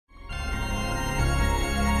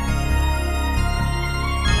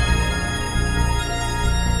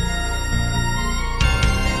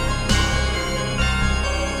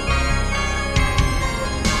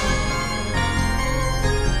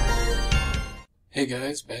Hey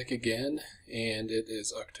guys, back again, and it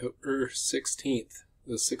is October 16th,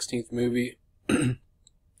 the 16th movie,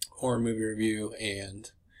 horror movie review,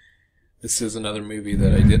 and this is another movie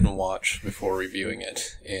that I didn't watch before reviewing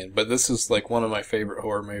it, but this is like one of my favorite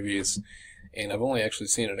horror movies, and I've only actually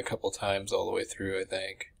seen it a couple times all the way through, I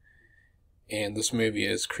think, and this movie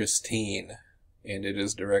is Christine, and it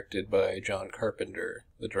is directed by John Carpenter,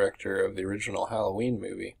 the director of the original Halloween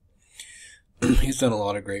movie. He's done a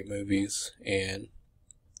lot of great movies, and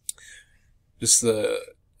just the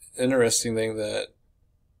interesting thing that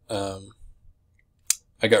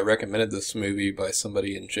I got recommended this movie by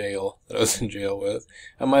somebody in jail that I was in jail with.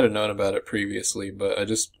 I might have known about it previously, but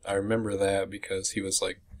I remember that because he was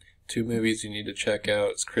like, 2 movies you need to check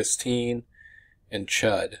out. It's Christine and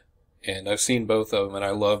Chud, and I've seen both of them, and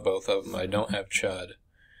I love both of them. I don't have Chud,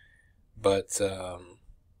 but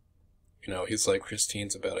you know, he's like,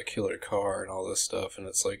 Christine's about a killer car and all this stuff, and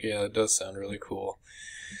it's like, yeah, it does sound really cool.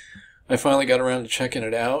 I finally got around to checking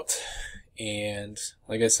it out, and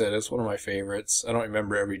like I said, it's one of my favorites. I don't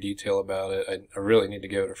remember every detail about it. I really need to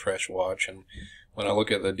give it a fresh watch, and when I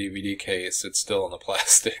look at the DVD case, it's still in the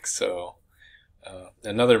plastic, so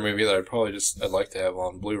another movie that I'd like to have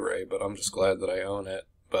on Blu-ray, but I'm just glad that I own it.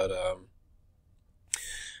 But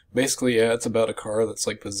basically, yeah, it's about a car that's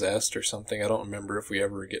like possessed or something. I don't remember if we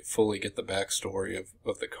ever fully get the backstory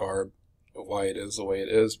of the car, why it is the way it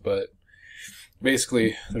is, but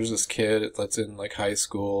basically, there's this kid that's in like high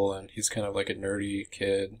school, and he's kind of like a nerdy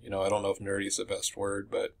kid. You know, I don't know if nerdy is the best word,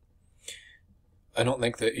 but I don't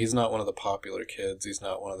think that he's not one of the popular kids. He's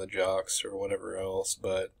not one of the jocks or whatever else,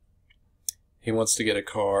 but he wants to get a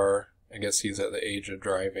car. I guess he's at the age of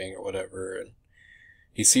driving or whatever, and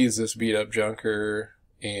he sees this beat up junker,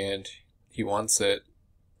 and he wants it,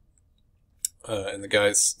 and the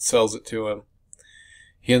guy sells it to him.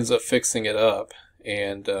 He ends up fixing it up,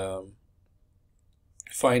 and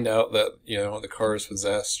find out that, you know, the car is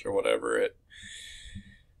possessed or whatever. It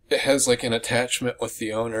has like an attachment with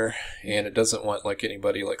the owner, and it doesn't want like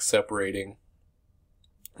anybody like separating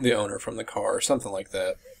the owner from the car or something like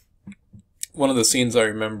that. One of the scenes I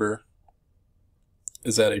remember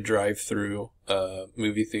is at a drive-through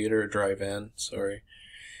movie theater, drive-in, sorry,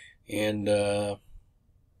 and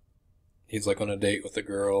he's like on a date with a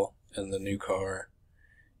girl in the new car,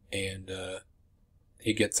 and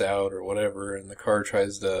he gets out or whatever, and the car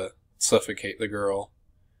tries to suffocate the girl.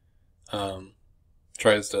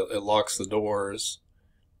 It locks the doors,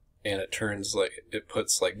 and it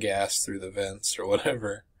puts like gas through the vents or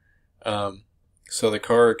whatever. So the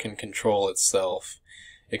car can control itself.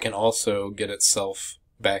 It can also get itself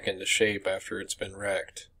back into shape after it's been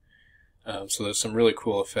wrecked. So there's some really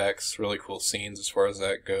cool effects, really cool scenes as far as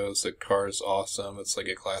that goes. The car is awesome. It's like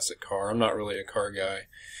a classic car. I'm not really a car guy.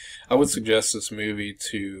 I would suggest this movie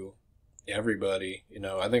to everybody. You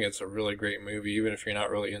know, I think it's a really great movie, even if you're not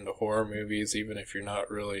really into horror movies, even if you're not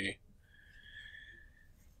really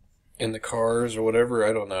into cars or whatever,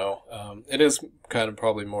 I don't know. It is kind of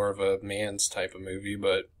probably more of a man's type of movie,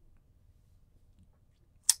 but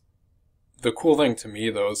the cool thing to me,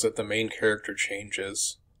 though, is that the main character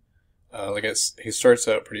changes. He starts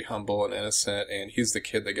out pretty humble and innocent, and he's the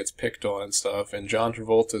kid that gets picked on and stuff, and John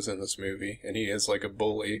Travolta's in this movie, and he is like a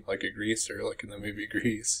bully, like a greaser, like in the movie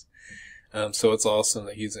Grease. So it's awesome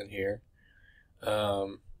that he's in here.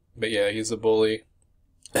 But yeah, he's a bully.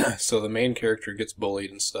 So the main character gets bullied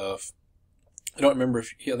and stuff. I don't remember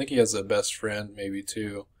I think he has a best friend, maybe,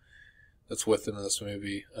 too, that's with him in this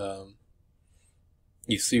movie.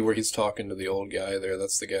 You see where he's talking to the old guy there.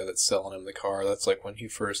 That's the guy that's selling him the car. That's like when he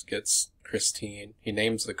first gets Christine. He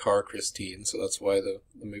names the car Christine, so that's why the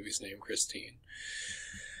movie's named Christine.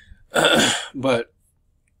 But,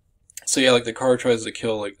 so yeah, like the car tries to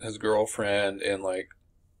kill like his girlfriend, and like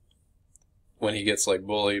when he gets like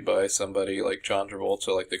bullied by somebody like John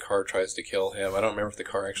Travolta, like the car tries to kill him. I don't remember if the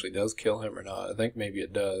car actually does kill him or not. I think maybe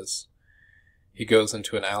it does. He goes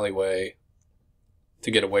into an alleyway to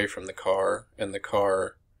get away from the car, and the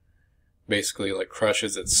car basically like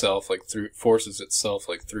crushes itself, like forces itself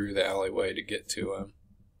like through the alleyway to get to him.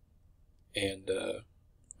 And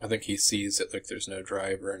I think he sees it, like there's no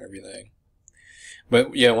driver and everything.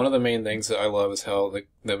 But yeah, one of the main things that I love is how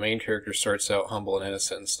the main character starts out humble and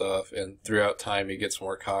innocent and stuff, and throughout time he gets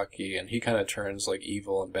more cocky, and he kind of turns like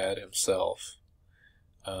evil and bad himself.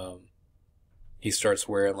 He starts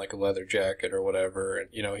wearing like a leather jacket or whatever, and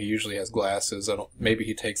you know, he usually has glasses. Maybe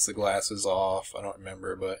he takes the glasses off, I don't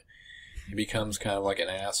remember, but he becomes kind of like an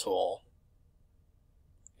asshole.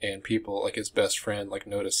 And people, like his best friend, like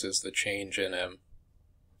notices the change in him.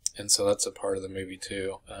 And so that's a part of the movie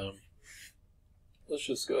too. Let's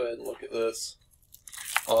just go ahead and look at this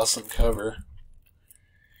awesome cover.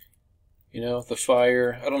 You know, the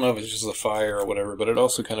fire, I don't know if it's just the fire or whatever, but it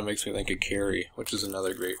also kind of makes me think of Carrie, which is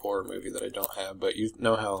another great horror movie that I don't have, but you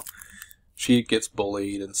know how she gets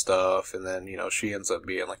bullied and stuff, and then, you know, she ends up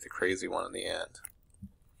being like the crazy one in the end.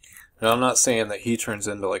 Now, I'm not saying that he turns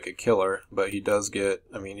into like a killer, but he does get,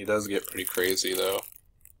 I mean, he does get pretty crazy though.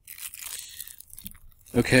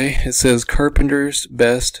 Okay, it says Carpenter's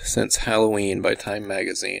Best Since Halloween by Time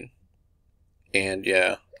Magazine. And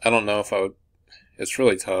yeah, I don't know if I would, it's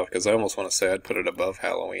really tough because I almost want to say I'd put it above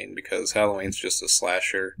Halloween because Halloween's just a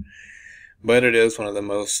slasher. But it is one of the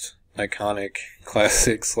most iconic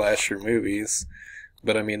classic slasher movies.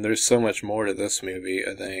 But I mean, there's so much more to this movie,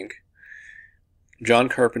 I think. John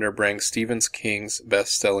Carpenter brings Stephen King's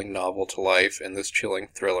best-selling novel to life in this chilling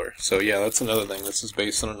thriller. So yeah, that's another thing. This is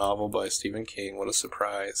based on a novel by Stephen King. What a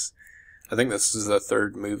surprise. I think this is the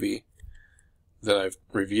third movie that I've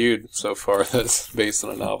reviewed so far that's based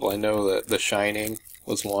on a novel. I know that The Shining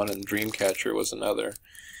was one and Dreamcatcher was another.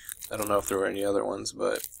 I don't know if there were any other ones,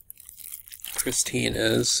 but Christine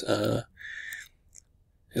is. It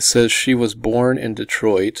says she was born in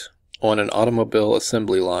Detroit on an automobile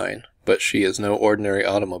assembly line, but she is no ordinary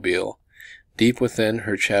automobile. Deep within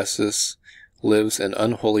her chassis lives an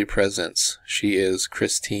unholy presence. She is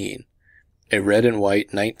Christine, a red and white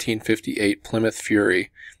 1958 Plymouth Fury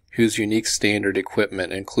whose unique standard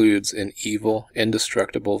equipment includes an evil,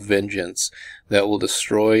 indestructible vengeance that will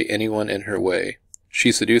destroy anyone in her way.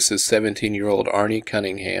 She seduces 17-year-old Arnie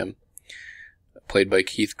Cunningham, played by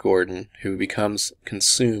Keith Gordon, who becomes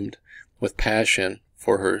consumed with passion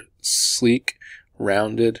for her sleek,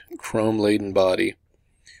 rounded, chrome-laden body.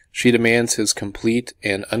 She demands his complete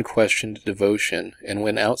and unquestioned devotion, and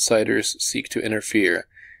when outsiders seek to interfere,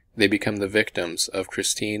 they become the victims of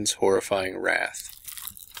Christine's horrifying wrath.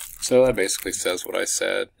 So that basically says what I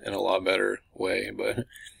said in a lot better way, but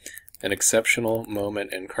an exceptional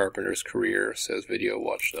moment in Carpenter's career, says Video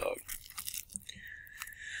Watchdog.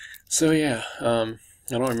 So yeah, I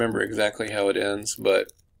don't remember exactly how it ends,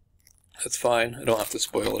 but that's fine. I don't have to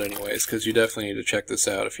spoil it anyways, because you definitely need to check this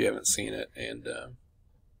out if you haven't seen it, and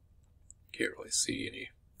can't really see any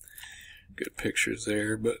good pictures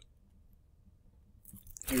there, but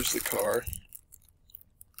here's the car.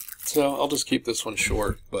 So I'll just keep this one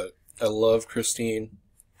short, but I love Christine.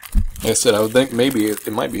 Like I said, I would think maybe it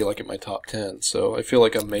might be like in my top 10, so I feel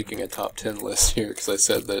like I'm making a top 10 list here, because I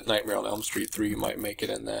said that Nightmare on Elm Street 3 might make it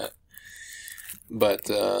in that. But,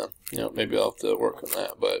 you know, maybe I'll have to work on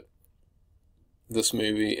that, but this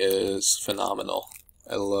movie is phenomenal.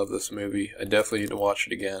 I love this movie. I definitely need to watch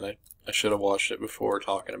it again. I should have watched it before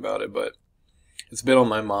talking about it, but it's been on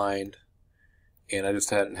my mind, and I just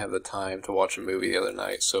hadn't had the time to watch a movie the other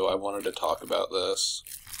night, so I wanted to talk about this.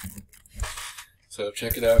 So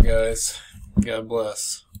check it out, guys. God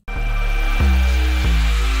bless.